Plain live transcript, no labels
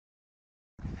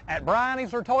At Bryan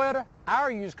Easler Toyota,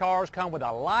 our used cars come with a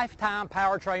lifetime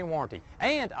powertrain warranty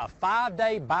and a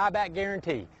 5-day buyback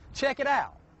guarantee. Check it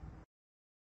out.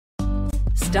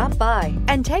 Stop by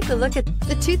and take a look at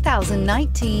the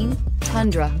 2019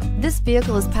 Tundra. This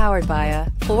vehicle is powered by a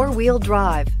 4-wheel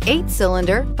drive,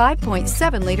 8-cylinder,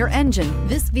 5.7-liter engine.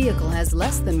 This vehicle has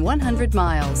less than 100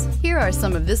 miles. Here are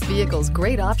some of this vehicle's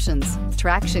great options: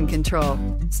 traction control,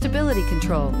 stability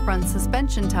control, front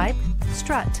suspension type,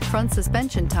 strut, front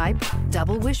suspension type,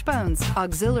 double wishbones,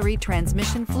 auxiliary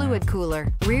transmission fluid cooler,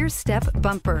 rear step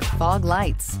bumper, fog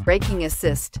lights, braking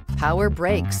assist, power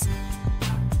brakes.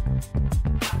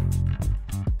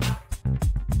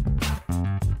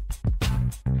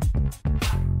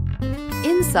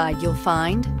 Inside you'll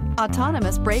find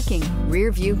autonomous braking,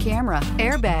 rear view camera,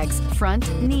 airbags,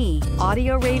 front knee,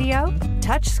 audio radio,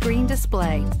 touchscreen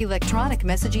display, electronic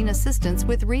messaging assistance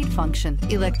with read function,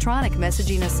 electronic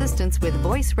messaging assistance with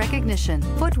voice recognition,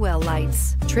 footwell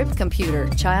lights, trip computer,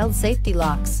 child safety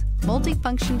locks,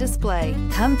 multifunction display.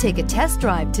 Come take a test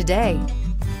drive today.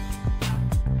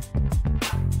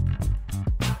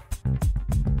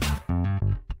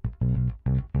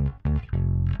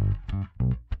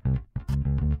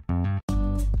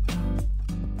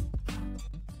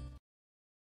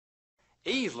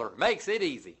 Easler makes it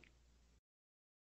easy.